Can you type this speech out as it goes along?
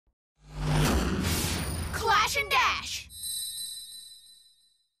Splash and dash!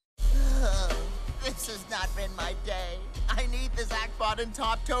 This has not been my day. I need this Akbot and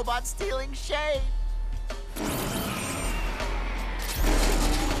Top Tobot stealing shade.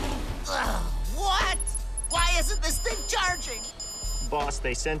 What? Why isn't this thing charging? Boss,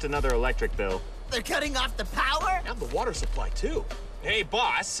 they sent another electric bill. They're cutting off the power? And the water supply, too. Hey,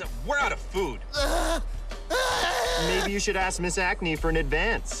 boss, we're out of food. Maybe you should ask Miss Acne for an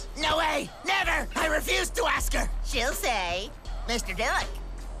advance. No way! Never! I refuse to ask her! She'll say, Mr. Dillick,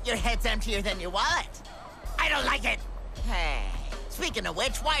 your head's emptier than your wallet. I don't like it. Hey, speaking of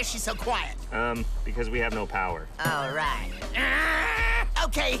which, why is she so quiet? Because we have no power. All right.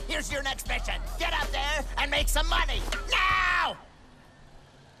 Okay, here's your next mission. Get out there and make some money. Now!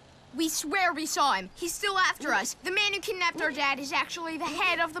 We swear we saw him. He's still after us. The man who kidnapped our dad is actually the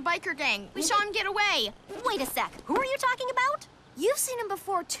head of the biker gang. We saw him get away. Wait a sec. Who are you talking about? You've seen him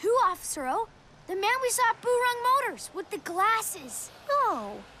before too, Officer O. The man we saw at Boorong Motors with the glasses.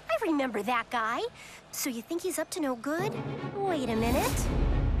 Oh, I remember that guy. So you think he's up to no good? Wait a minute.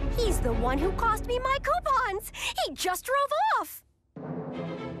 He's the one who cost me my coupons. He just drove off.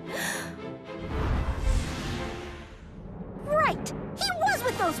 Right. He was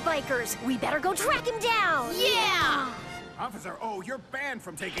with those bikers. We better go track him down. Yeah! Officer O, you're banned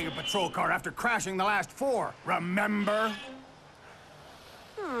from taking a patrol car after crashing the last 4. Remember?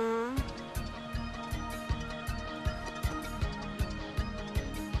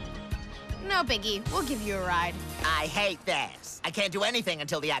 No biggie. We'll give you a ride. I hate this. I can't do anything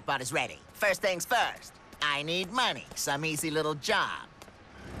until the Akbot is ready. First things first, I need money. Some easy little job.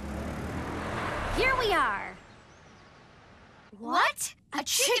 Here we are. What? A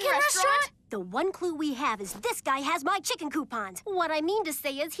chicken restaurant? The one clue we have is this guy has my chicken coupons. What I mean to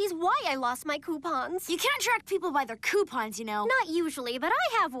say is he's why I lost my coupons. You can't track people by their coupons, you know. Not usually, but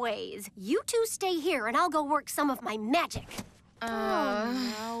I have ways. You two stay here and I'll go work some of my magic. Oh,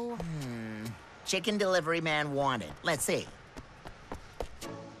 no. Chicken delivery man wanted. Let's see.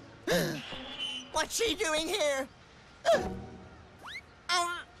 What's she doing here?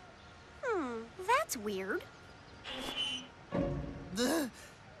 That's weird.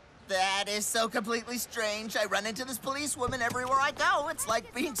 That is so completely strange. I run into this policewoman everywhere I go. It's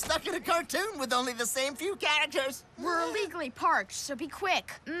like being stuck in a cartoon with only the same few characters. We're illegally parked, so be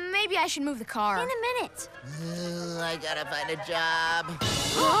quick. Maybe I should move the car. In a minute. I gotta find a job.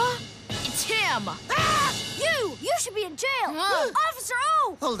 Huh? It's him! Ah! You should be in jail. Officer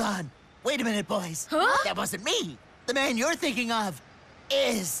O! Hold on. Wait a minute, boys. Huh? That wasn't me. The man you're thinking of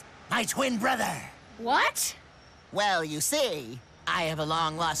is my twin brother. What? Well, you see, I have a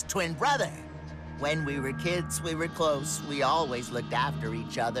long-lost twin brother. When we were kids, we were close. We always looked after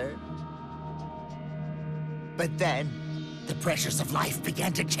each other. But then, the pressures of life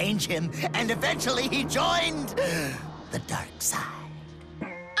began to change him, and eventually he joined the dark side.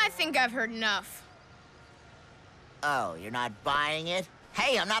 I think I've heard enough. Oh, you're not buying it?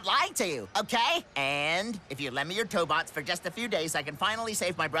 Hey, I'm not lying to you, okay? And if you lend me your Tobots for just a few days, I can finally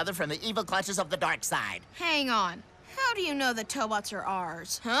save my brother from the evil clutches of the dark side. Hang on. How do you know the Tobots are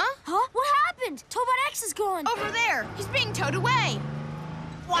ours, huh? Huh? What happened? Tobot X is gone. Over there. He's being towed away.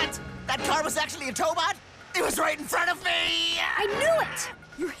 What? That car was actually a Tobot? It was right in front of me! I knew it!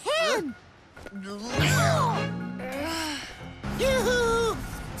 You're him! Yoo-hoo!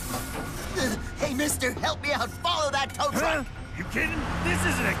 Hey, mister, help me out. Follow that tow truck. You kidding? This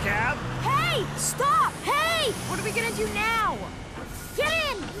isn't a cab. Hey! Stop! Hey! What are we gonna do now? Get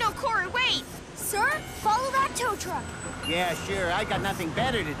in! No, Corey, wait! Sir, follow that tow truck. Yeah, sure. I got nothing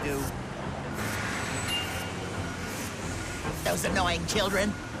better to do. Those annoying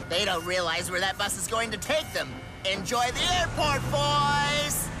children. They don't realize where that bus is going to take them. Enjoy the airport,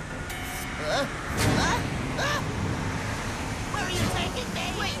 boys! Where are you taking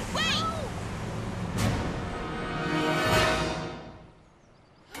me? Wait!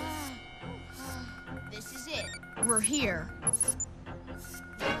 This is it. We're here.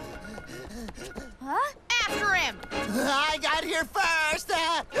 Huh? After him! I got here first!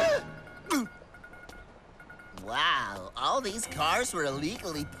 Wow, all these cars were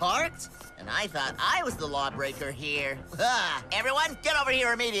illegally parked? And I thought I was the lawbreaker here. Everyone, get over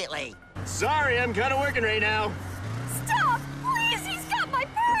here immediately. Sorry, I'm kind of working right now. Stop! Please, he's got my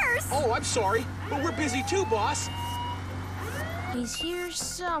purse! Oh, I'm sorry, but we're busy too, boss. He's here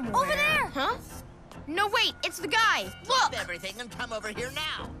somewhere. Over there! Huh? No, wait, it's the guy. Look! Drop everything and come over here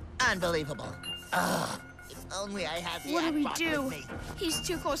now. Unbelievable. Ugh, if only I had the What do we Akbot do? with me. He's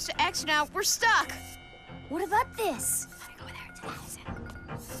too close to X now. We're stuck. What about this?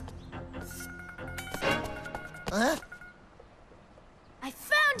 Huh? I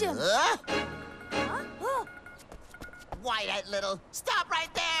found him! Huh? Huh? Oh. white-eyed little... Stop right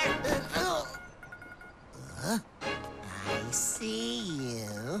there! I see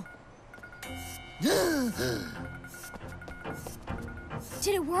you.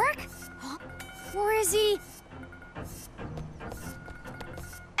 Did it work? Huh? Where is he?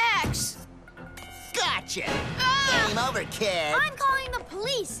 X! Gotcha! Ah! Game over, kid. I'm calling the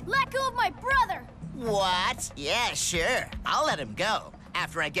police. Let go of my brother. What? Yeah, sure. I'll let him go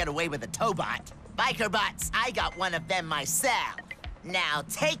after I get away with the Tobot. Biker bots, I got one of them myself. Now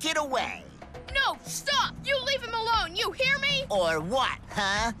take it away. No, stop! You leave him alone, you hear me? Or what,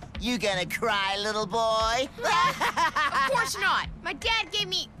 huh? You gonna cry, little boy? Of course not. My dad gave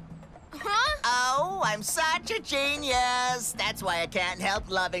me... Huh? Oh, I'm such a genius. That's why I can't help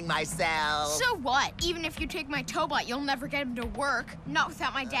loving myself. So what? Even if you take my Tobot, you'll never get him to work. Not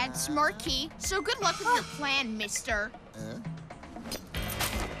without my dad's smart key. So good luck with your plan, mister.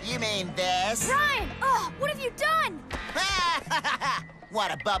 You mean this? Ryan! Oh, what have you done?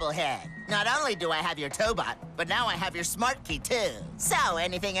 What a bubblehead. Not only do I have your Tobot, but now I have your smart key, too. So,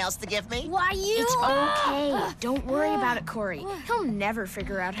 anything else to give me? Why, you... It's okay. Don't worry about it, Corey. He'll never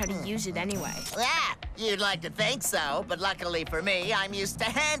figure out how to use it anyway. Ah, you'd like to think so, but luckily for me, I'm used to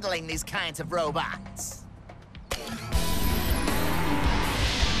handling these kinds of robots.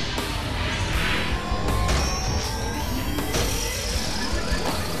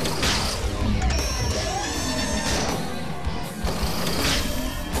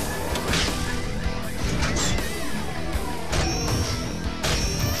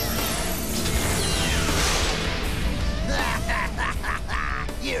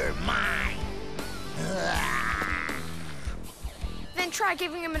 You're mine. Then try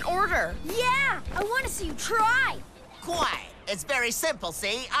giving him an order. Yeah, I want to see you try. Quiet. It's very simple,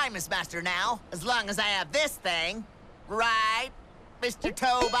 see? I'm his master now, as long as I have this thing. Right, Mr.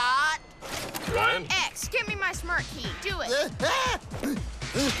 Tobot? Ryan? X, give me my smart key. Do it.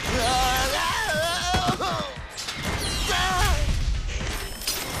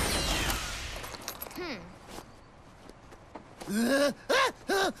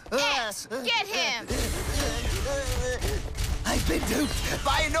 X, get him. I've been duped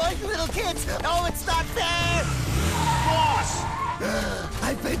by annoying little kids. Oh, it's not fair. Boss!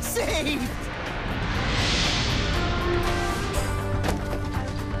 I've been saved.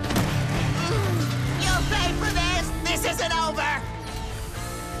 You'll pay for this. This isn't over.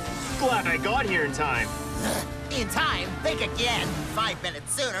 Glad I got here in time. In time, think again. 5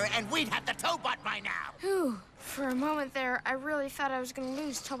 minutes sooner, and we'd have the Tobot by now. Whew. For a moment there, I really thought I was gonna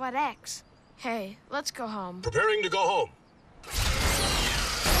lose Tobot X. Hey, let's go home. Preparing to go home.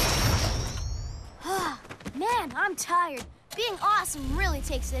 Man, I'm tired. Being awesome really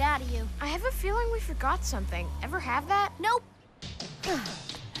takes it out of you. I have a feeling we forgot something. Ever have that? Nope.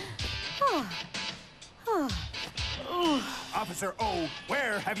 Officer O,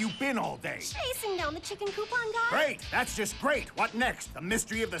 where have you been all day? Chasing down the chicken coupon guy. Great, that's just great. What next? The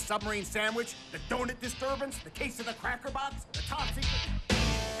mystery of the submarine sandwich? The donut disturbance? The case of the cracker box? The top secret?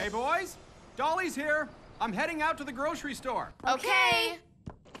 Hey, boys. Dolly's here. I'm heading out to the grocery store. Okay.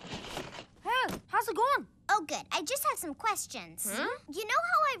 Hey, how's it going? Oh, good. I just have some questions. You know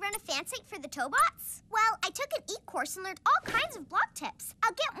how I run a fan site for the Tobots? Well, I took an e-course and learned all kinds of blog tips.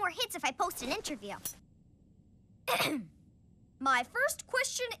 I'll get more hits if I post an interview. My first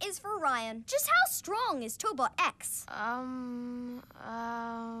question is for Ryan. Just how strong is Tobot X?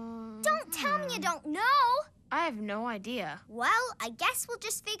 Don't tell me you don't know. I have no idea. Well, I guess we'll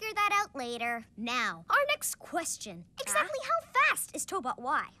just figure that out later. Now, Our next question. Exactly how fast is Tobot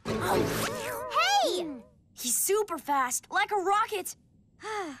Y? hey! He's super fast, like a rocket.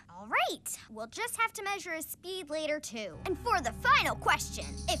 All right, we'll just have to measure his speed later, too. And for the final question,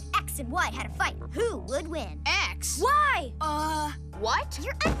 if X and Y had a fight, who would win? X? Why? What?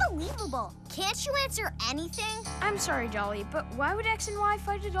 You're unbelievable. Can't you answer anything? I'm sorry, Dolly, but why would X and Y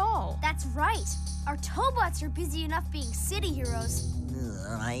fight at all? That's right. Our Tobots are busy enough being city heroes.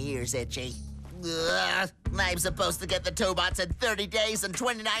 Ugh, my ear's itchy. Ugh, I'm supposed to get the Tobots in 30 days, and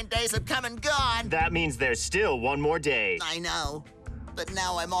 29 days have come and gone. That means there's still one more day. I know, but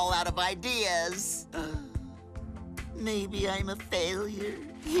now I'm all out of ideas. Maybe I'm a failure.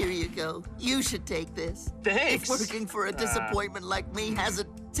 Here you go. You should take this. Thanks. If working for a disappointment like me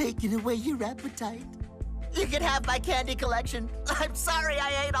hasn't taken away your appetite, you can have my candy collection. I'm sorry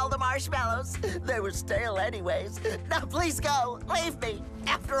I ate all the marshmallows. They were stale anyways. Now please go. Leave me.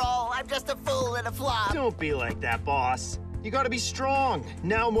 After all, I'm just a fool and a flop. Don't be like that, boss. You gotta be strong.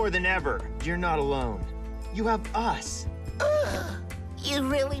 Now more than ever. You're not alone. You have us. You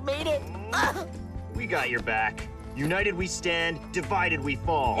really mean it? We got your back. United we stand, divided we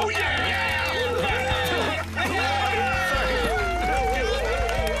fall. Oh, yeah!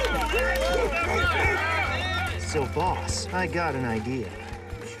 So, boss, I got an idea.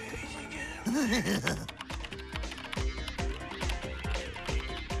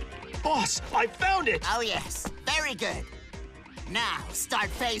 Boss, I found it! Oh, yes. Very good. Now, start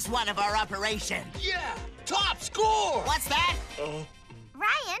phase 1 of our operation. Yeah! Top score! What's that? Ryan,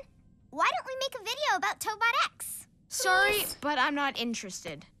 why don't we make a video about Tobot X? Sorry, but I'm not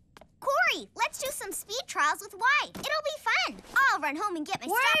interested. Corey, let's do some speed trials with Y. It'll be fun. I'll run home and get my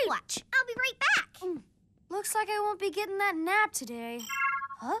stopwatch. I'll be right back. Looks like I won't be getting that nap today.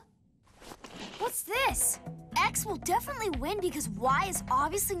 Huh? What's this? X will definitely win because Y is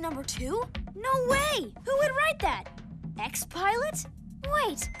obviously number 2? No way! Who would write that? X-Pilot?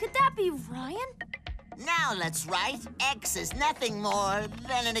 Wait, could that be Ryan? Now let's write X is nothing more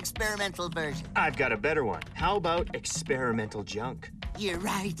than an experimental version. I've got a better one. How about experimental junk? You're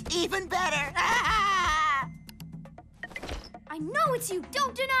right. Even better. I know it's you.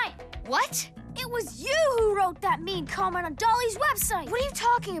 Don't deny it. What? It was you who wrote that mean comment on Dolly's website. What are you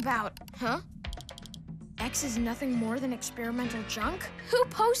talking about? Huh? X is nothing more than experimental junk? Who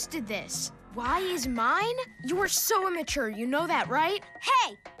posted this? Y is mine? You are so immature, you know that, right?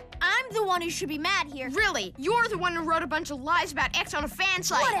 Hey, I'm the one who should be mad here. Really? You're the one who wrote a bunch of lies about X on a fan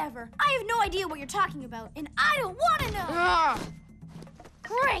site. Whatever. I have no idea what you're talking about, and I don't want to know. Ugh.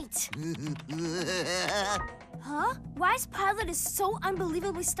 Great. Huh? Y's pilot is so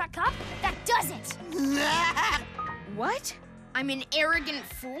unbelievably stuck up? That does it. What? I'm an arrogant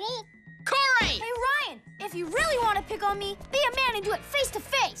fool? Corey! Hey, Ryan, if you really want to pick on me, be a man and do it face to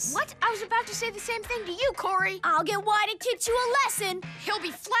face. What? I was about to say the same thing to you, Corey. I'll get Y to teach you a lesson. He'll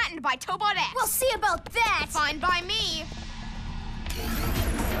be flattened by Tobot X. We'll see about that. Fine by me.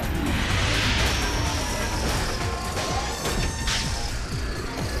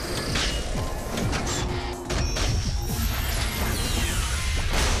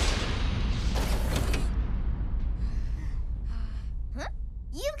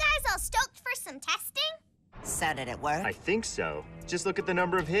 Testing? So did it work? I think so. Just look at the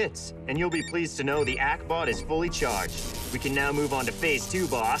number of hits, and you'll be pleased to know the ACBot is fully charged. We can now move on to phase 2,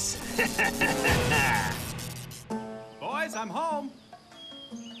 boss. Boys, I'm home.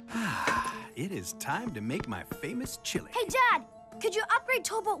 It is time to make my famous chili. Hey, Dad, could you upgrade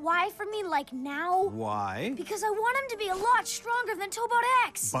Tobot Y for me, like, now? Why? Because I want him to be a lot stronger than Tobot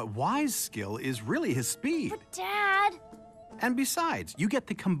X. But Y's skill is really his speed. But, Dad... And besides, you get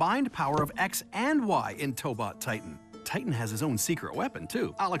the combined power of X and Y in Tobot Titan. Titan has his own secret weapon,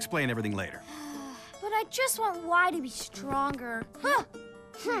 too. I'll explain everything later. But I just want Y to be stronger. Huh.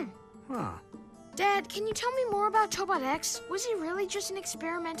 Dad, can you tell me more about Tobot X? Was he really just an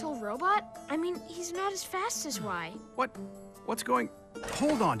experimental robot? I mean, he's not as fast as Y. What's going...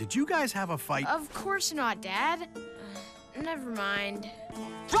 Hold on, did you guys have a fight? Of course not, Dad. Never mind.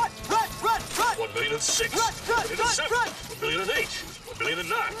 Run! 1,000,006. 1,000,007. 1,000,008.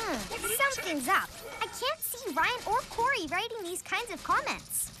 1,000,009. Something's up. I can't see Ryan or Corey writing these kinds of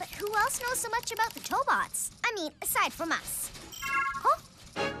comments. But who else knows so much about the Tobots? I mean, aside from us. Huh?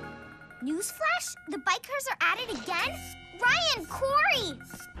 Newsflash? The bikers are at it again? Ryan, Corey!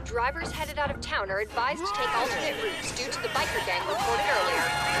 Drivers headed out of town are advised to take alternate routes due to the biker gang reported earlier.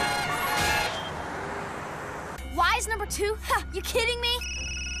 Y's number 2? Ha, you kidding me?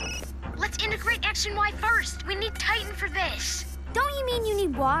 Let's integrate X and Y first. We need Titan for this. Don't you mean you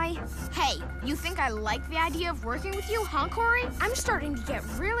need Y? Hey, you think I like the idea of working with you, huh, Corey? I'm starting to get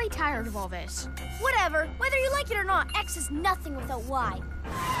really tired of all this. Whatever. Whether you like it or not, X is nothing without Y.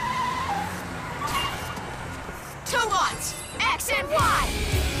 Tobots! X and Y!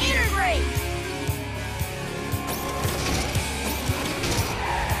 Integrate!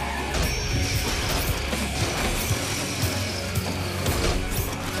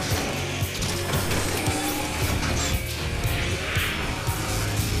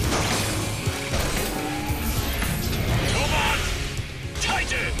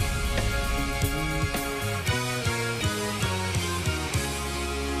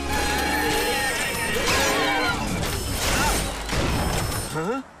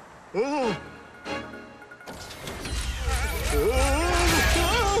 Huh? Oh!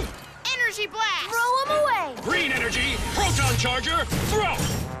 Energy blast! Throw him away! Green energy, proton charger, throw!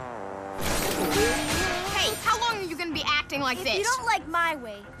 Hey, how long are you gonna be acting like this? If you don't like my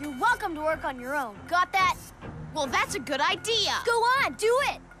way, you're welcome to work on your own. Got that? Well, that's a good idea. Go on, do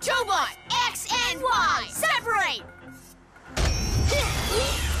it! Tobot, X and Y, separate!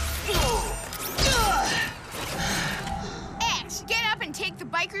 X, get up and take the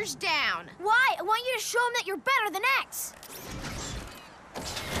bikers down. Why? I want you to show them that you're better than X.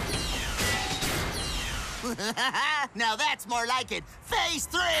 Now that's more like it. Phase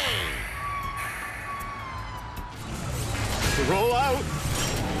 3! Roll out.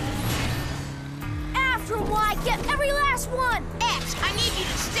 After Y, get every last one! X, I need you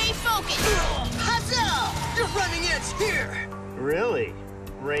to stay focused. Huzzah! You're running X here! Really?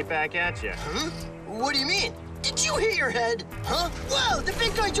 Right back at you. Huh? What do you mean? Did you hit your head? Huh? Whoa, the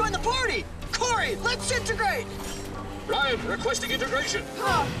big guy joined the party! Corey, let's integrate! Ryan, requesting integration.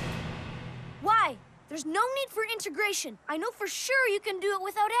 Why? There's no need for integration. I know for sure you can do it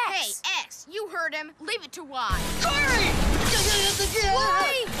without X. Hey, X, you heard him. Leave it to Y. Corey!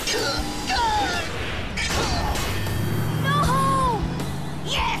 Why? No!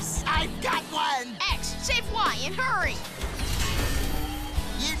 Yes, I've got one! X, save Y and hurry.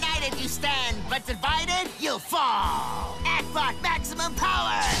 United you stand, but divided you'll fall. Ackbot maximum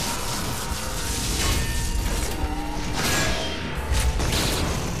power!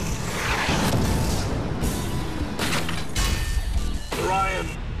 Ryan.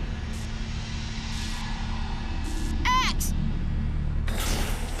 X!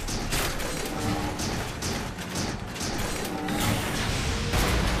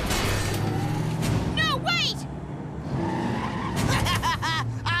 No, wait!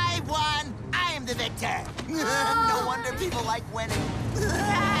 I won! I am the victor! No wonder people like winning.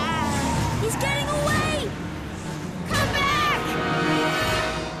 He's getting away! Come back!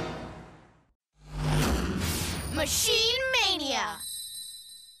 Machine Mania!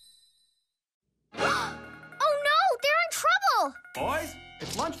 Oh no, they're in trouble! Boys,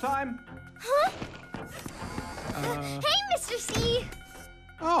 it's lunchtime. Huh? Hey, Mr. C!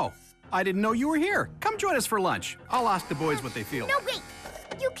 Oh, I didn't know you were here. Come join us for lunch. I'll ask the boys what they feel. No, wait.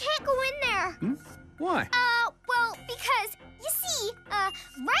 You can't go in there. Why? Well, because, you see,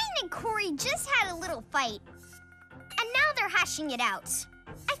 Ryan and Corey just had a little fight. And now they're hashing it out.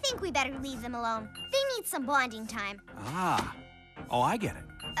 I think we better leave them alone. They need some bonding time. Ah. Oh, I get it.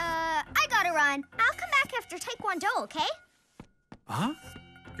 I gotta run. I'll come back after Taekwondo, okay? Huh?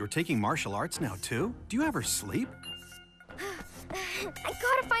 You're taking martial arts now, too? Do you ever sleep? I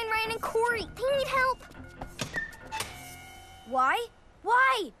gotta find Ryan and Corey. They need help. Why?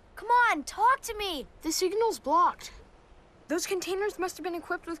 Why? Come on, talk to me. The signal's blocked. Those containers must have been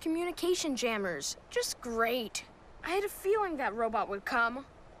equipped with communication jammers. Just great. I had a feeling that robot would come.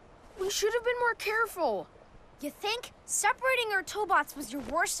 We should have been more careful. You think? Separating our Tobots was your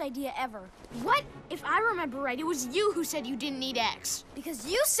worst idea ever. What? If I remember right, it was you who said you didn't need X. Because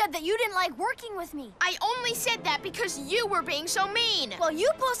you said that you didn't like working with me. I only said that because you were being so mean. Well,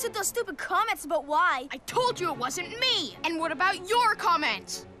 you posted those stupid comments about why. I told you it wasn't me. And what about your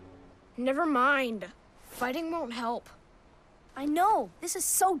comments? Never mind. Fighting won't help. I know. This is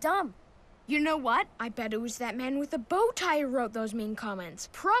so dumb. You know what? I bet it was that man with the bow tie who wrote those mean comments.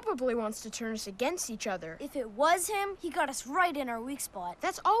 Probably wants to turn us against each other. If it was him, he got us right in our weak spot.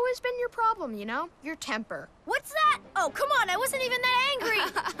 That's always been your problem, you know? Your temper. What's that? Oh, come on, I wasn't even that angry.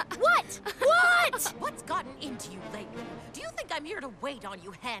 What? What? What's gotten into you lately? Do you think I'm here to wait on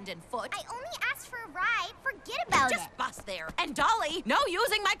you hand and foot? I only asked for a ride. Forget about it. Just bus there. And Dolly, no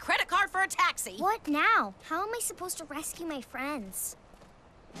using my credit card for a taxi. What now? How am I supposed to rescue my friends?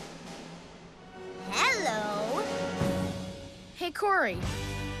 Hello. Hey, Corey.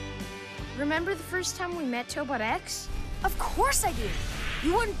 Remember the first time we met Tobot X? Of course I do.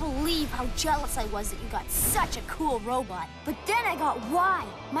 You wouldn't believe how jealous I was that you got such a cool robot. But then I got Y,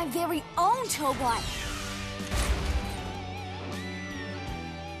 my very own Tobot.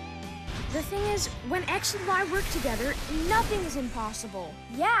 The thing is, when X and Y work together, nothing is impossible.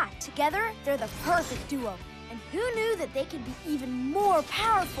 Yeah, together, they're the perfect duo. And who knew that they could be even more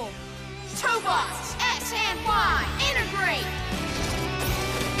powerful? Tobots, X and Y, integrate!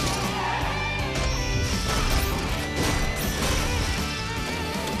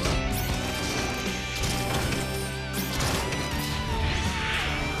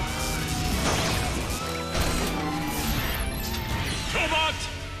 Tobot,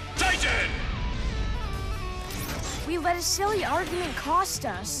 Titan! We let a silly argument cost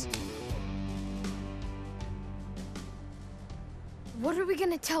us. What are we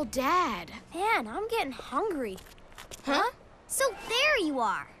gonna tell Dad? Man, I'm getting hungry. Huh? So there you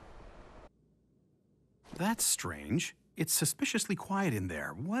are. That's strange. It's suspiciously quiet in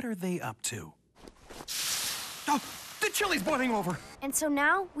there. What are they up to? Oh, the chili's boiling over. And so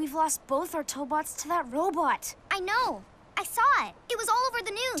now we've lost both our Tobots to that robot. I know. I saw it. It was all over the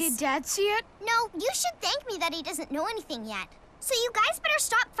news. Did Dad see it? No, you should thank me that he doesn't know anything yet. So you guys better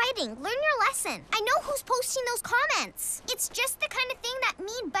stop fighting. Learn your lesson. I know who's posting those comments. It's just the kind of thing that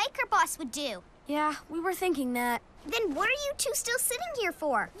mean biker boss would do. Yeah, we were thinking that. Then what are you two still sitting here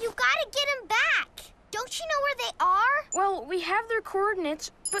for? You gotta get him back. Don't you know where they are? Well, we have their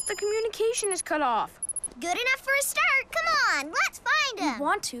coordinates, but the communication is cut off. Good enough for a start. Come on, let's find him. We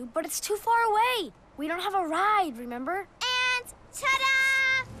want to, but it's too far away. We don't have a ride, remember? And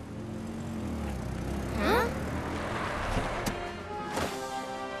ta-da! Huh?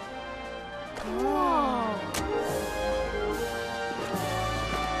 Whoa.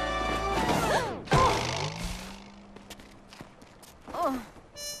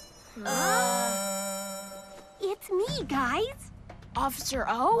 It's me, guys. Officer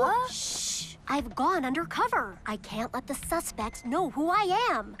O? What? Shh! I've gone undercover. I can't let the suspects know who I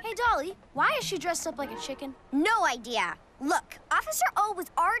am. Hey, Dolly, why is she dressed up like a chicken? No idea. Look, Officer O was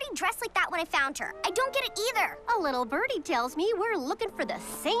already dressed like that when I found her. I don't get it either. A little birdie tells me we're looking for the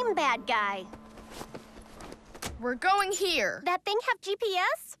same bad guy. We're going here. That thing have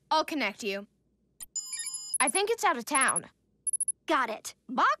GPS? I'll connect you. I think it's out of town. Got it.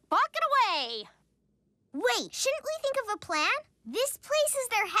 Balk it away. Wait, shouldn't we think of a plan? This place is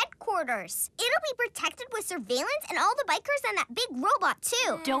their headquarters. It'll be protected with surveillance and all the bikers and that big robot,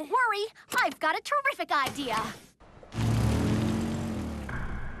 too. Don't worry. I've got a terrific idea.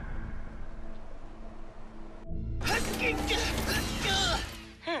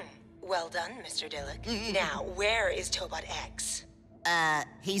 Well done, Mr. Dillick. Now, where is Tobot X?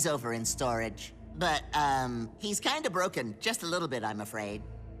 He's over in storage. But, he's kind of broken. Just a little bit, I'm afraid.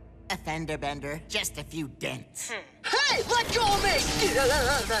 A fender bender, just a few dents. Hey, let go of me!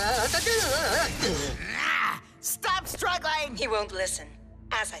 Stop struggling! He won't listen.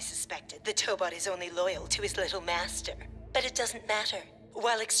 As I suspected, the Tobot is only loyal to his little master. But it doesn't matter.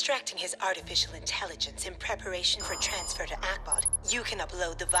 While extracting his artificial intelligence in preparation for transfer to Akbot, you can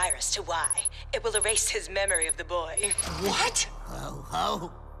upload the virus to Y. It will erase his memory of the boy. What? Ho,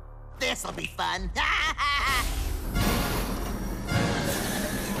 ho. This'll be fun.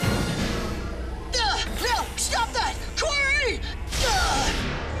 No! Stop that! Corey!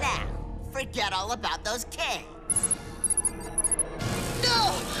 Now, forget all about those kids.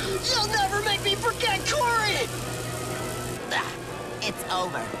 No! You'll never make me forget Corey! It's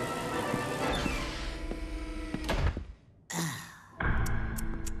over.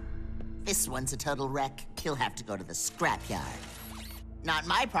 This one's a total wreck. He'll have to go to the scrapyard. Not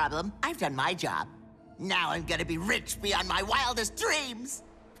my problem. I've done my job. Now I'm gonna be rich beyond my wildest dreams.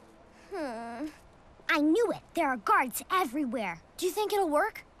 I knew it. There are guards everywhere. Do you think it'll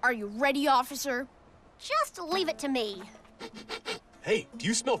work? Are you ready, officer? Just leave it to me. Hey, do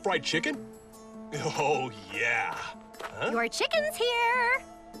you smell fried chicken? Oh, yeah. Huh? Your chicken's here.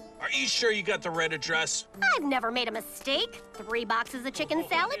 Are you sure you got the right address? I've never made a mistake. 3 boxes of chicken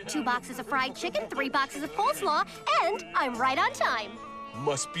salad, 2 boxes of fried chicken, 3 boxes of coleslaw, and I'm right on time.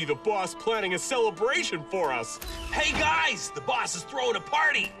 Must be the boss planning a celebration for us. Hey, guys, the boss is throwing a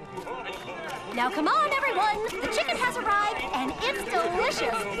party. Now come on, everyone. The chicken has arrived, and it's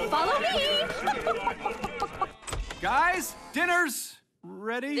delicious. Follow me. Guys, dinner's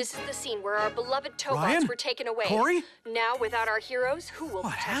ready. This is the scene where our beloved Tobots Ryan? were taken away. Corey? Now, without our heroes, who will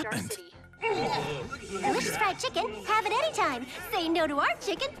What protect our happened? city? Delicious fried chicken. Have it anytime. Say no to our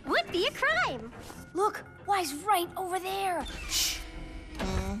chicken would be a crime. Look, Y's right over there. Shh.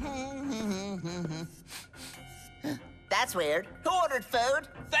 That's weird. Who ordered food?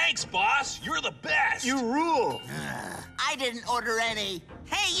 Thanks, boss. You're the best. You rule. I didn't order any.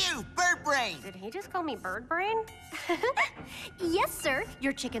 Hey, you, bird brain. Did he just call me bird brain? Yes, sir.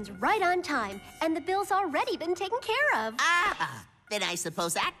 Your chicken's right on time, and the bill's already been taken care of. Ah, then I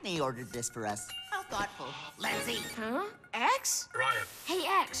suppose Acne ordered this for us. How thoughtful. Let's eat. Huh? X? Ryan, Hey,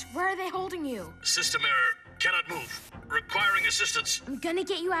 X, where are they holding you? system error. Cannot move. Requiring assistance. I'm gonna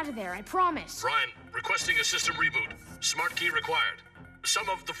get you out of there, I promise. Ryan, requesting a system reboot. Smart key required. Some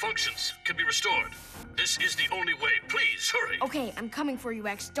of the functions can be restored. This is the only way. Please, hurry. Okay, I'm coming for you,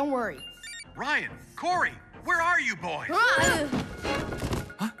 X. Don't worry. Ryan, Corey, where are you boys?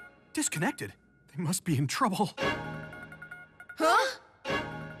 Huh? Disconnected? They must be in trouble. Huh?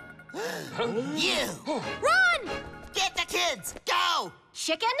 You! Run! Get the kids! Go!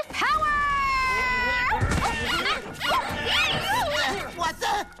 Chicken power! What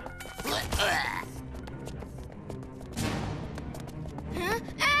the? Huh?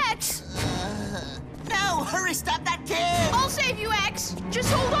 X! No! Hurry, stop that kid! I'll save you, X!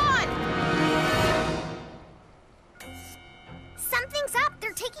 Just hold on! Something's up.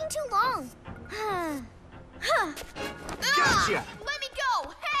 They're taking too long. Gotcha! Let me go!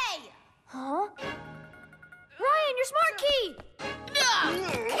 Hey! Huh? Ryan, your smart key!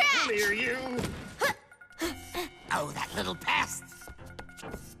 Catch! Clear you. Oh, that little pest!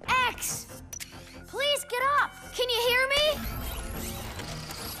 X! Please get up! Can you hear me?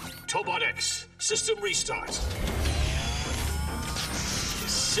 Tobot X, system restart.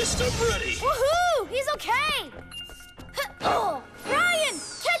 System ready. Woohoo! Woo! He's okay! Oh, Ryan!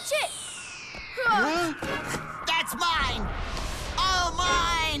 Catch it! Huh? That's mine! All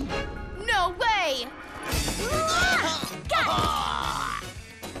mine! No way! Got it!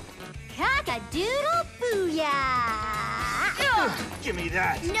 Cock-a-doodle booyah! Give me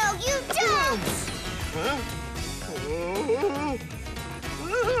that. No, you don't!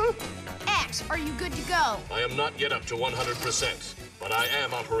 X, are you good to go? I am not yet up to 100%, but I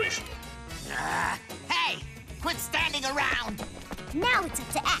am operational. Hey! Quit standing around! Now it's up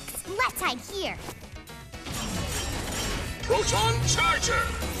to X. Let's hide here. Proton Charger!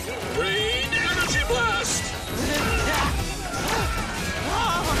 Rain Energy Blast!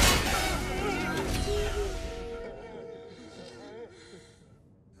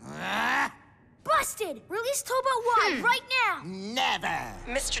 Busted! Release Tobot Y right now! Never!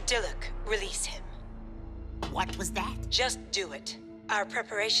 Mr. Dillock, release him. What was that? Just do it. Our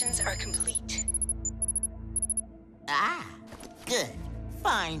preparations are complete. Ah, good.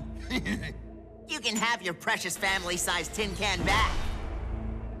 Fine. You can have your precious family-sized tin can back.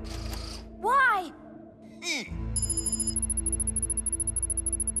 Why?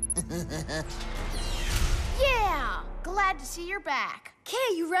 Yeah! Glad to see you're back.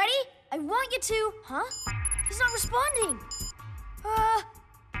 Okay, you ready? I want you to... Huh? He's not responding.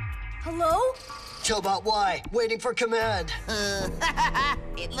 Hello? Tobot Y, waiting for command.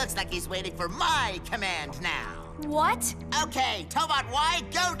 It looks like he's waiting for my command now. What? Okay, Tobot Y,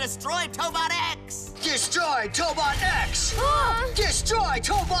 go destroy Tobot X! Destroy Tobot X! Destroy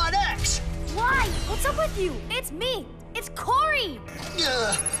Tobot X! Why? What's up with you? It's me. It's Corey.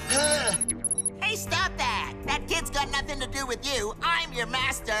 Hey, stop that! That kid's got nothing to do with you. I'm your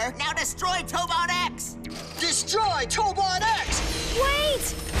master. Now destroy Tobot X! Destroy Tobot X!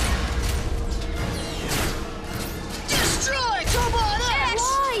 Wait! Destroy Tobot X!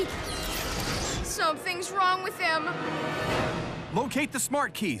 Why? Something's wrong with him. Locate the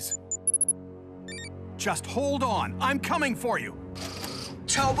smart keys. Just hold on. I'm coming for you.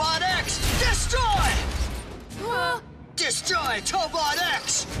 Tobot X! Destroy! Destroy Tobot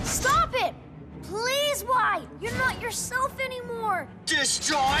X! Stop it! Please, why? You're not yourself anymore.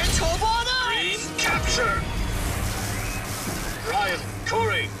 Destroy Tobot Green X! capture! Ryan,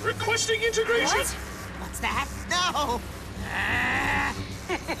 Corey, requesting integration. What? What's that? No!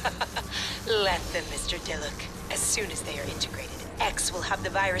 Let them, Mr. Dillock. As soon as they are integrated, X will have the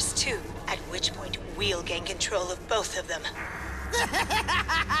virus too, at which point we'll gain control of both of them.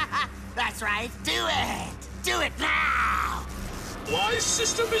 That's right. Do it! Do it now! Y's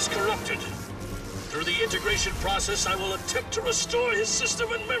system is corrupted. Through the integration process, I will attempt to restore his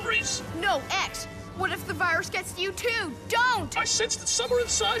system and memories. No, X. What if the virus gets to you too? Don't! I sense that somewhere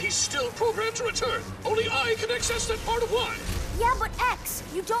inside he's still programmed to return. Only I can access that part of Y. Yeah, but X,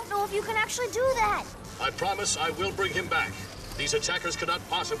 you don't know if you can actually do that. I promise I will bring him back. These attackers cannot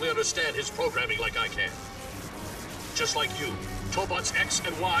possibly understand his programming like I can. Just like you, Tobots X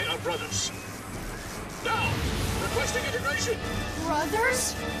and Y are brothers. Now, requesting integration.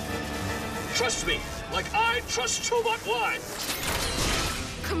 Brothers? Trust me, like I trust Tobot Y.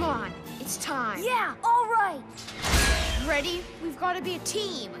 Come on, it's time. Yeah, all right. Ready? We've got to be a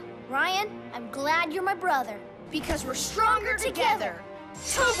team. Ryan, I'm glad you're my brother. Because we're stronger together.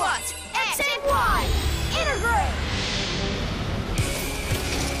 Tobots X and Y, integrate!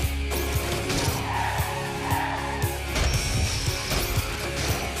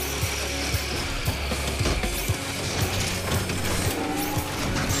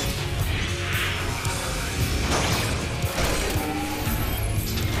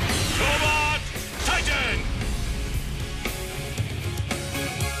 Robot Titan!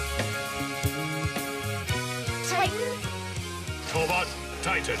 Titan? Tobot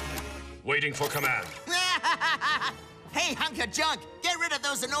Titan, waiting for command. Hey, hunk of junk! Get rid of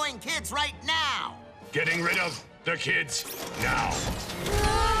those annoying kids right now! Getting rid of the kids now.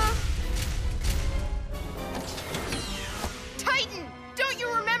 Titan, don't you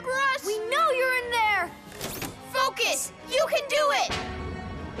remember us? We know you're in there. Focus! You can do it!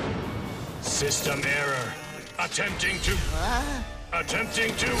 System error. Attempting to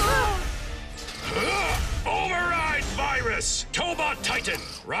override virus! Tobot Titan!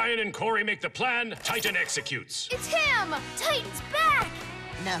 Ryan and Corey make the plan, Titan executes. It's him! Titan's back!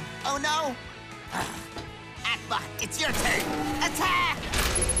 No. Oh, no! Atbot, it's your turn! Attack!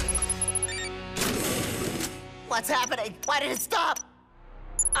 What's happening? Why did it stop?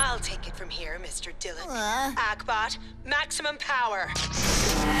 I'll take it from here, Mr. Dillock. Akbot, maximum power.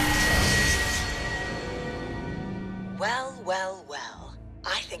 Well, well, well.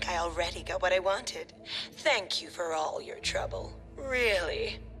 I think I already got what I wanted. Thank you for all your trouble.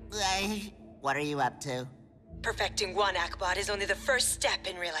 Really. What are you up to? Perfecting one Akbot is only the first step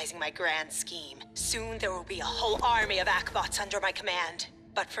in realizing my grand scheme. Soon there will be a whole army of Akbots under my command.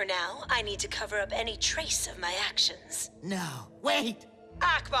 But for now, I need to cover up any trace of my actions. No, wait!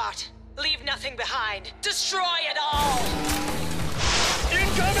 Akbot, leave nothing behind. Destroy it all!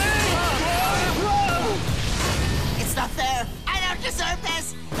 Incoming! It's not fair! I don't deserve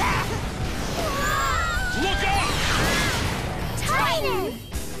this! Look out! Titan!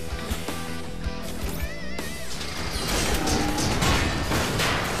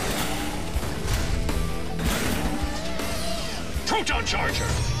 Proton Charger!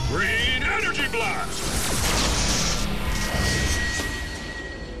 Green Energy Blast!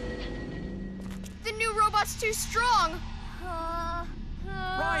 The new robot's too strong.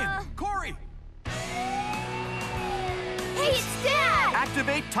 Ryan, Corey! Hey, it's Dad!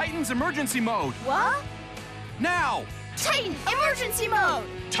 Activate Titan's emergency mode. What? Now! Titan, emergency mode!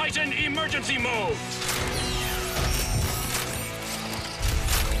 Titan emergency mode!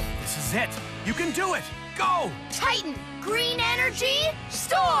 This is it. You can do it. Go! Titan, green energy,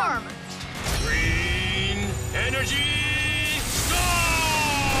 storm! Green energy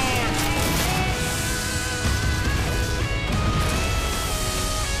storm!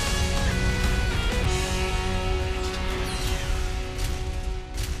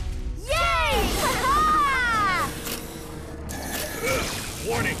 Yay! Ha-ha!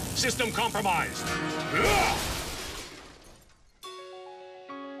 Warning, system compromised.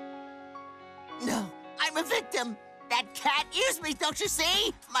 No, I'm a victim! That cat used me, don't you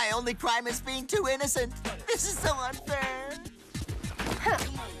see? My only crime is being too innocent. This is so unfair. Huh.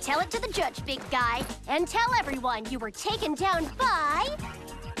 Tell it to the judge, big guy. And tell everyone you were taken down by...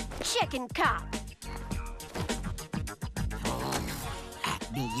 Chicken Cop.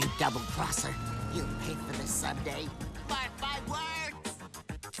 At me, you double-crosser. You'll pay for this someday. Mark my words!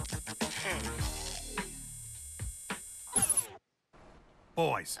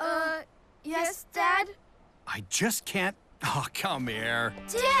 Boys, Yes, Dad? I just can't... Oh, come here.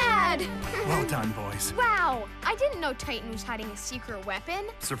 Dad! Well done, boys. Wow, I didn't know Titan was hiding a secret weapon.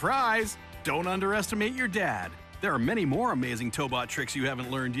 Surprise! Don't underestimate your dad. There are many more amazing Tobot tricks you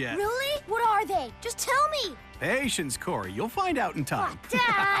haven't learned yet. Really? What are they? Just tell me. Patience, Corey. You'll find out in time.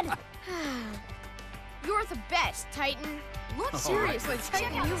 Dad! You're the best, Titan. Look, Oh, seriously,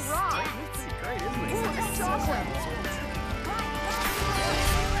 Titan, you rock. It's pretty great, isn't it?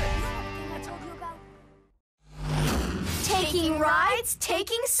 Taking rides,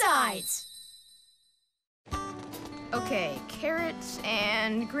 taking sides. Okay, carrots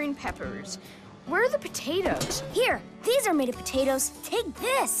and green peppers. Where are the potatoes? Here, these are made of potatoes. Take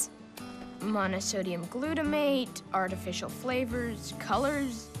this. Monosodium glutamate, artificial flavors,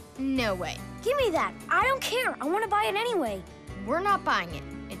 colors. No way. Give me that. I don't care. I want to buy it anyway. We're not buying it.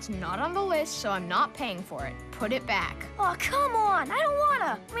 It's not on the list, so I'm not paying for it. Put it back. Oh, come on. I don't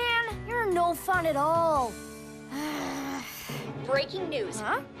wanna. Man, you're no fun at all. Breaking news.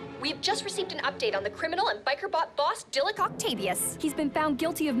 Huh? We've just received an update on the criminal and bikerbot boss, Dilek Octavius. He's been found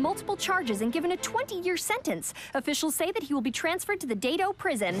guilty of multiple charges and given a 20-year sentence. Officials say that he will be transferred to the Dado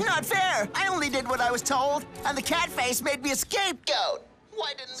prison. Not fair! I only did what I was told, and the cat face made me a scapegoat.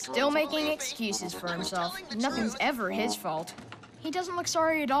 Why didn't Still making excuses for himself. Nothing's ever his fault. He doesn't look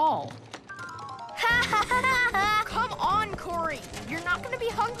sorry at all. Come on, Corey. You're not gonna be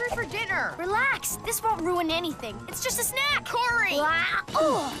hungry for dinner. Relax. This won't ruin anything. It's just a snack. Corey!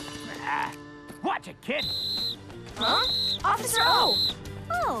 Watch it, kid. Huh? Officer O!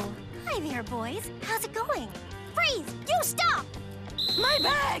 Oh, hi there, boys. How's it going? Freeze! You stop! My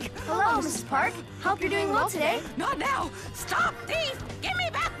bag! Hello, Mrs. Park. Hope you're doing well today. Not now! Stop, thief! Give me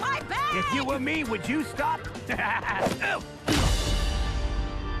back my bag! If you were me, would you stop? Oh.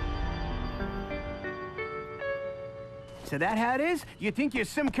 So that how it is? You think you're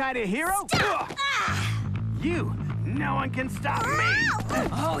some kind of hero? Stop! You! No one can stop me!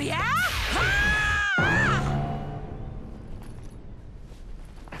 Oh, yeah?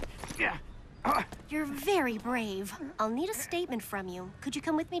 You're very brave. I'll need a statement from you. Could you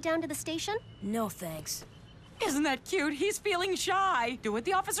come with me down to the station? No, thanks. Isn't that cute? He's feeling shy. Do what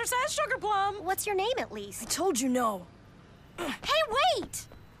the officer says, Sugar Plum. What's your name, at least? I told you no. Hey, wait!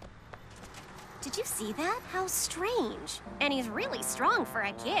 Did you see that? How strange. And he's really strong for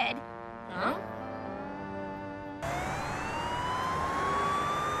a kid. Huh?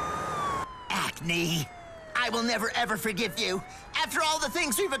 Acne. I will never, ever forgive you. After all the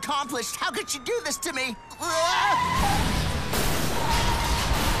things we've accomplished, how could you do this to me?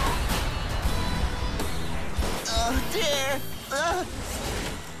 Oh, dear.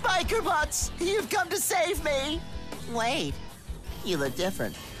 Bikerbots, you've come to save me. Wait, you look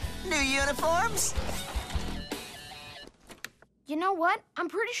different. New uniforms? You know what? I'm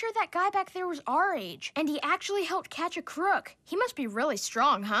pretty sure that guy back there was our age, and he actually helped catch a crook. He must be really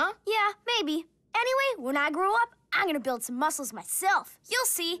strong, huh? Yeah, maybe. Anyway, when I grow up, I'm gonna build some muscles myself. You'll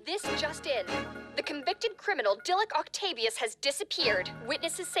see. This just in. The convicted criminal, Dilek Octavius, has disappeared.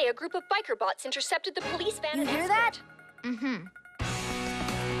 Witnesses say a group of biker bots intercepted the police van. You hear that? Mm-hmm.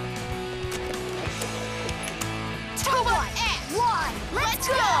 Tobot X! Y! Let's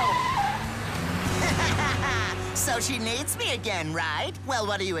go! So she needs me again, right? Well,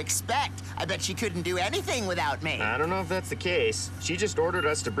 what do you expect? I bet she couldn't do anything without me. I don't know if that's the case. She just ordered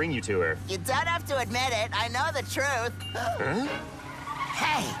us to bring you to her. You don't have to admit it. I know the truth. Huh?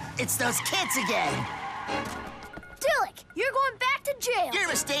 Hey, it's those kids again. Dilek, you're going back to jail. You're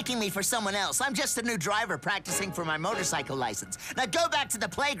mistaking me for someone else. I'm just a new driver practicing for my motorcycle license. Now go back to the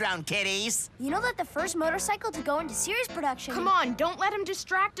playground, kiddies. You know that the first motorcycle to go into series production... Come on, don't let him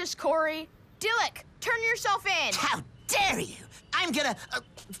distract us, Corey. Dilek, turn yourself in. How dare you? I'm gonna...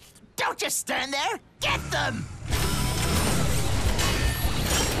 don't just stand there. Get them!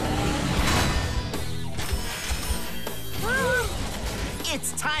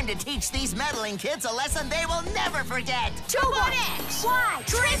 It's time to teach these meddling kids a lesson they will never forget. Tobot X! Y!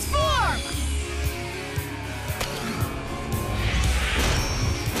 Transform!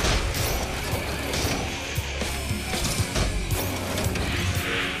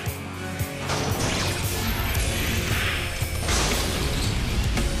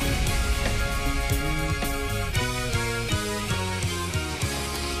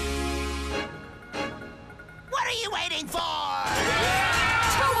 What are you waiting for?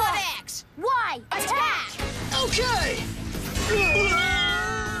 Tobot X! Y! Attack! Okay!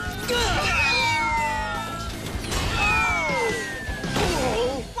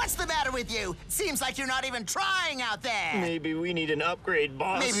 What's the matter with you? Seems like you're not even trying out there. Maybe we need an upgrade,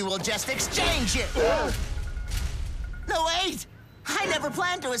 boss. Maybe we'll just exchange it. No, wait! I never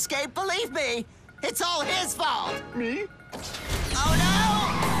planned to escape, believe me. It's all his fault. Me? Oh, no!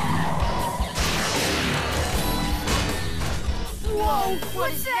 Whoa!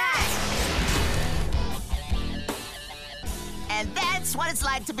 What's that? And that's what it's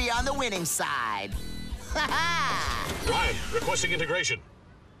like to be on the winning side. Ha-ha! Ryan, requesting integration.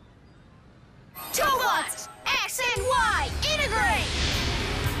 Tobots! X and Y! Integrate!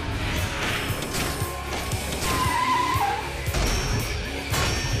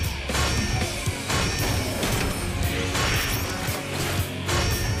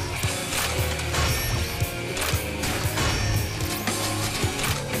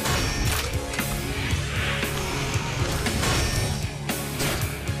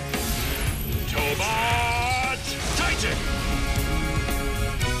 Robot Titan!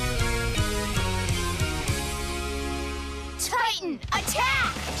 Titan,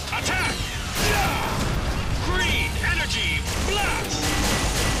 attack! Attack! Yeah! Green energy blast!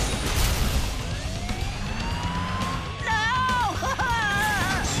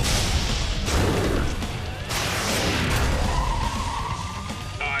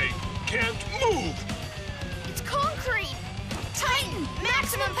 I can't move! It's concrete! Titan,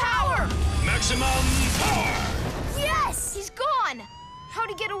 maximum power! Maximum power! Yes! He's gone! How'd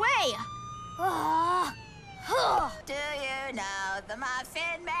he get away? Do you know the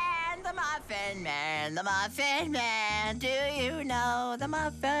Muffin Man, the Muffin Man, the Muffin Man? Do you know the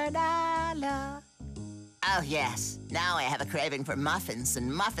Muffin I love? Oh, yes. Now I have a craving for muffins,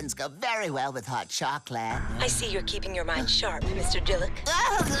 and muffins go very well with hot chocolate. I see you're keeping your mind sharp, Mr. Dilek.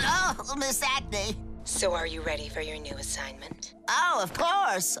 Oh, Miss Acne. So are you ready for your new assignment? Oh, of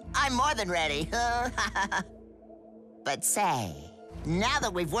course. I'm more than ready. But say, now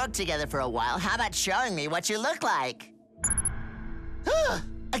that we've worked together for a while, how about showing me what you look like?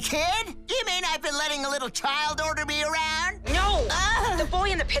 A kid? You mean I've been letting a little child order me around? No! The boy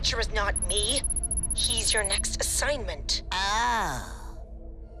in the picture is not me. He's your next assignment. Oh.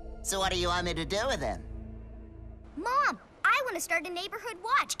 So what do you want me to do with him? Mom, I want to start a neighborhood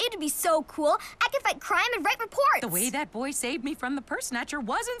watch. It'd be so cool. I could fight crime and write reports. The way that boy saved me from the purse snatcher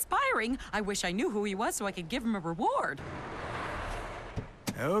was inspiring. I wish I knew who he was so I could give him a reward.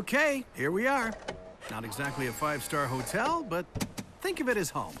 Okay, here we are. Not exactly a five-star hotel, but think of it as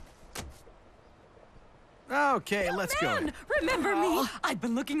home. Okay, let's go. Remember me? I've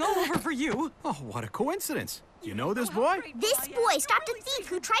been looking all over for you. Oh, what a coincidence. You know this boy? This boy stopped a thief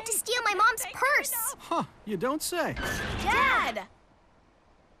who tried to steal my mom's purse. Huh, you don't say. Dad!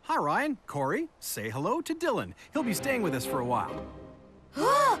 Hi, Ryan. Corey, say hello to Dylan. He'll be staying with us for a while.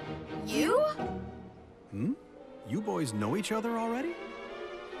 You? Hmm? You boys know each other already?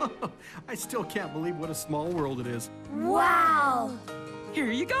 I still can't believe what a small world it is. Wow. Here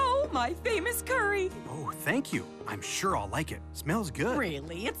you go, my famous curry. Oh, thank you. I'm sure I'll like it. Smells good.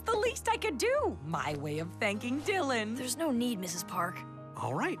 Really, it's the least I could do. My way of thanking Dylan. There's no need, Mrs. Park.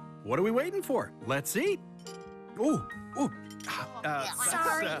 All right, what are we waiting for? Let's eat. Ooh, ooh.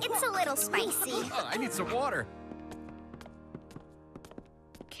 Sorry, it's a little spicy. I need some water.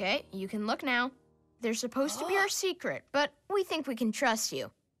 Okay, you can look now. They're supposed to be our secret, but we think we can trust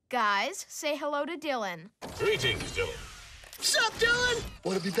you. Guys, say hello to Dylan. Greetings, Dylan. Sup, Dylan?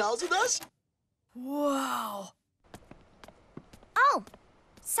 Want to be pals with us? Wow. Oh,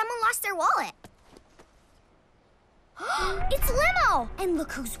 someone lost their wallet. It's Limo! And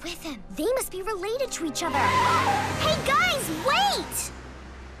look who's with him. They must be related to each other. Hey, guys, wait!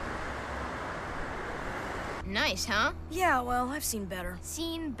 Nice, huh? Yeah, well, I've seen better.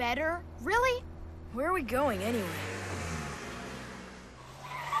 Seen better? Really? Where are we going, anyway?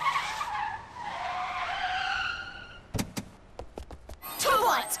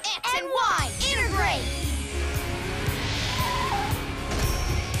 Tobots, X and Y, integrate!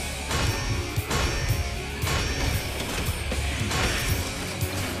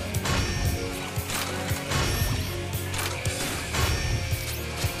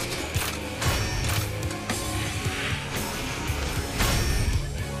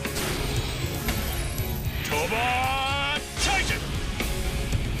 Robot Titan!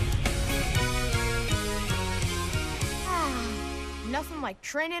 Nothing like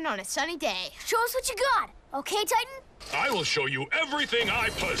training on a sunny day. Show us what you got, okay, Titan? I will show you everything I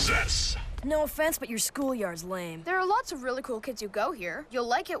possess. No offense, but your schoolyard's lame. There are lots of really cool kids who go here. You'll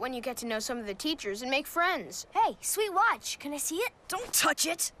like it when you get to know some of the teachers and make friends. Hey, sweet watch. Can I see it? Don't touch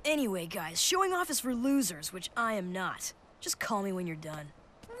it! Anyway, guys, showing off is for losers, which I am not. Just call me when you're done.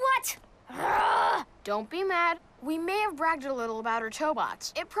 What? Don't be mad. We may have bragged a little about our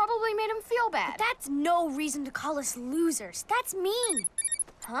Tobots. It probably made him feel bad. But that's no reason to call us losers. That's mean.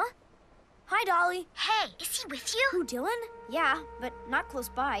 Huh? Hi, Dolly. Hey, is he with you? Who, Dylan? Yeah, but not close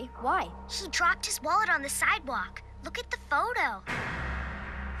by. Why? He dropped his wallet on the sidewalk. Look at the photo.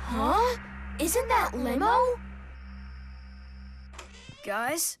 Huh? Isn't that Limo?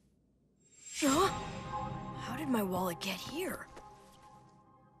 Guys? Huh? How did my wallet get here?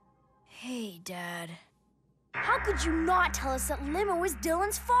 Hey, Dad. How could you not tell us that Limo is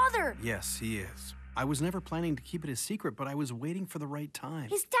Dylan's father? Yes, he is. I was never planning to keep it a secret, but I was waiting for the right time.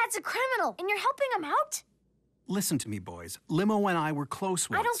 His dad's a criminal, and you're helping him out? Listen to me, boys. Limo and I were close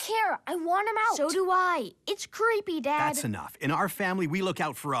once. I don't care. I want him out. So do I. It's creepy, Dad. That's enough. In our family, we look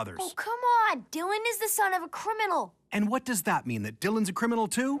out for others. Oh, come on. Dylan is the son of a criminal. And what does that mean? That Dylan's a criminal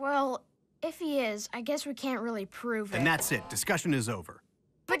too? Well, if he is, I guess we can't really prove it. And that's it. Discussion is over.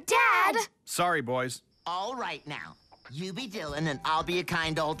 But, Dad! Sorry, boys. All right now. You be Dylan and I'll be a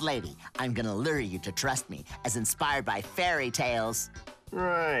kind old lady. I'm gonna lure you to trust me, as inspired by fairy tales.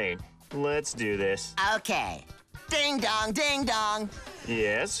 Right. Let's do this. Okay. Ding dong, ding dong.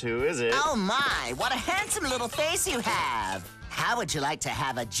 Yes, who is it? Oh my, what a handsome little face you have. How would you like to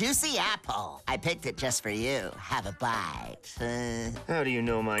have a juicy apple? I picked it just for you. Have a bite. How do you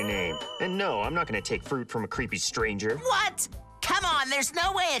know my name? And no, I'm not gonna take fruit from a creepy stranger. What? Come on, there's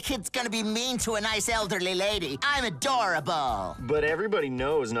no way a kid's gonna be mean to a nice elderly lady. I'm adorable. But everybody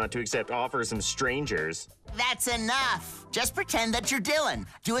knows not to accept offers from strangers. That's enough. Just pretend that you're Dylan.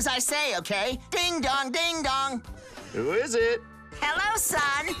 Do as I say, okay? Ding dong, ding dong. Who is it? Hello,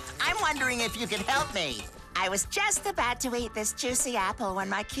 son. I'm wondering if you could help me. I was just about to eat this juicy apple when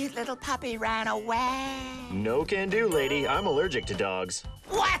my cute little puppy ran away. No can do, lady. I'm allergic to dogs.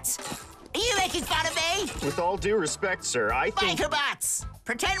 What? Are you making fun of me? With all due respect, sir, I think... Bikerbots!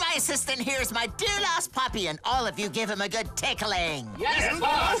 Pretend my assistant here is my dear-lost puppy, and all of you give him a good tickling. Yes,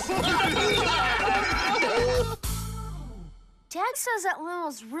 boss! Dad says that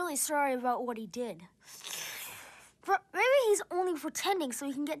Limo's really sorry about what he did. But maybe he's only pretending so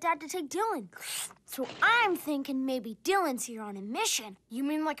he can get Dad to take Dylan. So I'm thinking maybe Dylan's here on a mission. You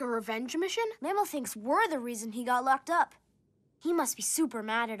mean like a revenge mission? Limo thinks we're the reason he got locked up. He must be super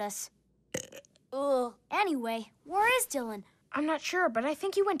mad at us. Anyway, where is Dylan? I'm not sure, but I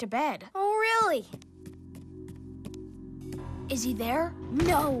think he went to bed. Oh, really? Is he there?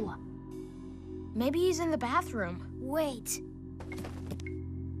 No. Maybe he's in the bathroom. Wait.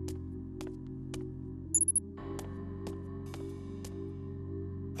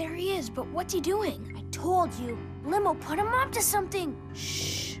 There he is, but what's he doing? I told you. Limo put him up to something.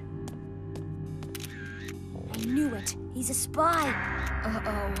 Shh. I knew it. He's a spy.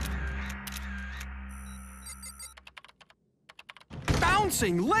 Uh-oh.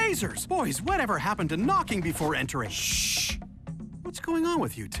 Bouncing lasers! Boys, whatever happened to knocking before entering? Shh! What's going on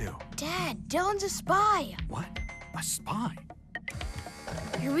with you two? Dad, Dylan's a spy. What? A spy?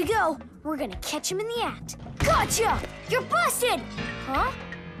 Here we go. We're gonna catch him in the act. Gotcha! You're busted! Huh?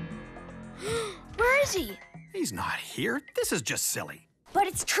 Where is he? He's not here. This is just silly. But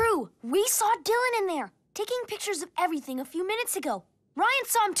it's true. We saw Dylan in there, taking pictures of everything a few minutes ago. Ryan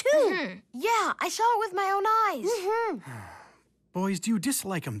saw him too. Yeah, I saw it with my own eyes. Boys, do you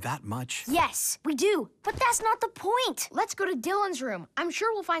dislike him that much? Yes, we do. But that's not the point. Let's go to Dylan's room. I'm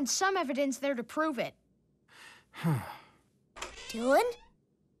sure we'll find some evidence there to prove it. Dylan?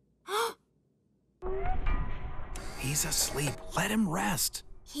 He's asleep. Let him rest.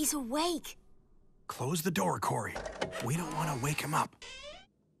 He's awake. Close the door, Corey. We don't want to wake him up.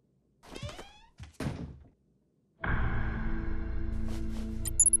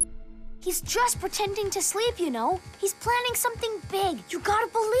 He's just pretending to sleep, you know. He's planning something big. You gotta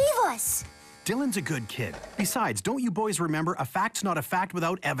believe us. Dylan's a good kid. Besides, don't you boys remember, a fact's not a fact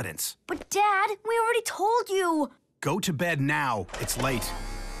without evidence? But, Dad, we already told you. Go to bed now. It's late.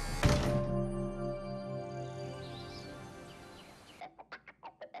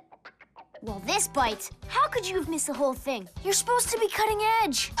 Well, this bites. How could you have missed the whole thing? You're supposed to be cutting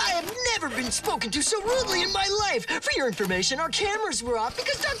edge. I have never been spoken to so rudely in my life. For your information, our cameras were off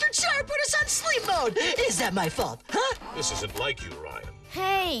because Dr. Char put us on sleep mode. Is that my fault, huh? This isn't like you, Ryan.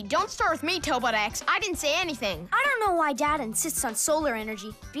 Hey, don't start with me, Tobot X. I didn't say anything. I don't know why Dad insists on solar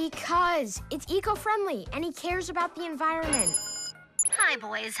energy. Because it's eco-friendly and he cares about the environment. Hi,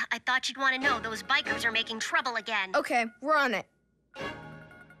 boys. I thought you'd want to know those bikers are making trouble again. Okay, we're on it.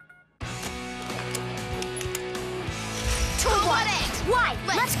 Tobot X! Why?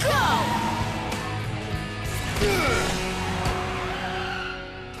 Let's go!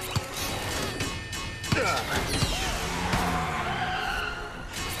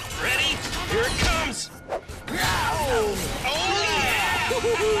 Ready? Here it comes!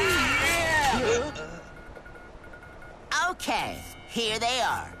 Okay, here they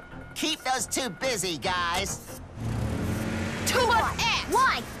are. Keep those two busy, guys. Tobot X!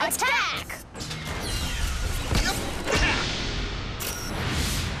 Why? Attack!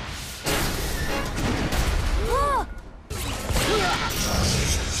 Oh, yeah!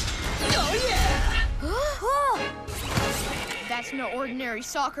 That's no ordinary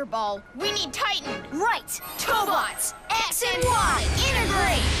soccer ball. We need Titan. Right. Tobots, X and Y,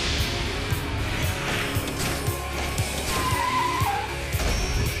 integrate!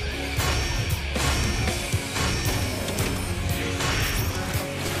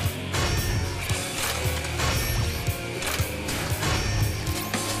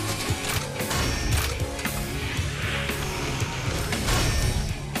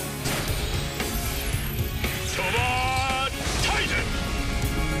 Tobot Titan!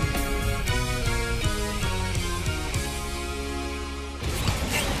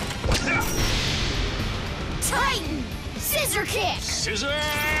 Titan! Scissor kick! Scissor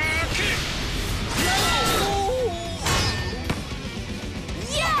kick!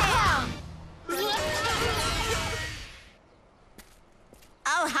 Yeah!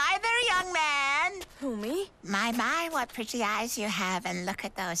 Oh, hi there, young man. Who, me? My, what pretty eyes you have, and look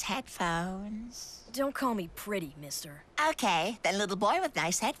at those headphones. Don't call me pretty, mister. Okay, then little boy with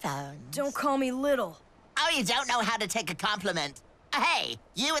nice headphones. Don't call me little. Oh, you don't know how to take a compliment. Hey,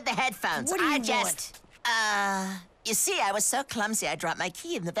 you with the headphones. What do you want? You see, I was so clumsy I dropped my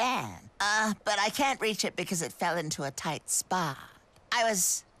key in the van. But I can't reach it because it fell into a tight spot. I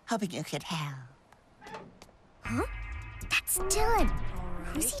was hoping you could help. Huh? That's Dylan.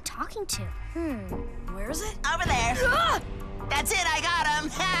 Who's he talking to? Where is it? Over there. That's it, I got him.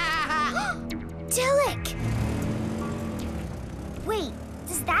 Dillick! Wait,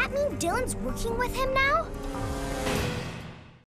 does that mean Dylan's working with him now?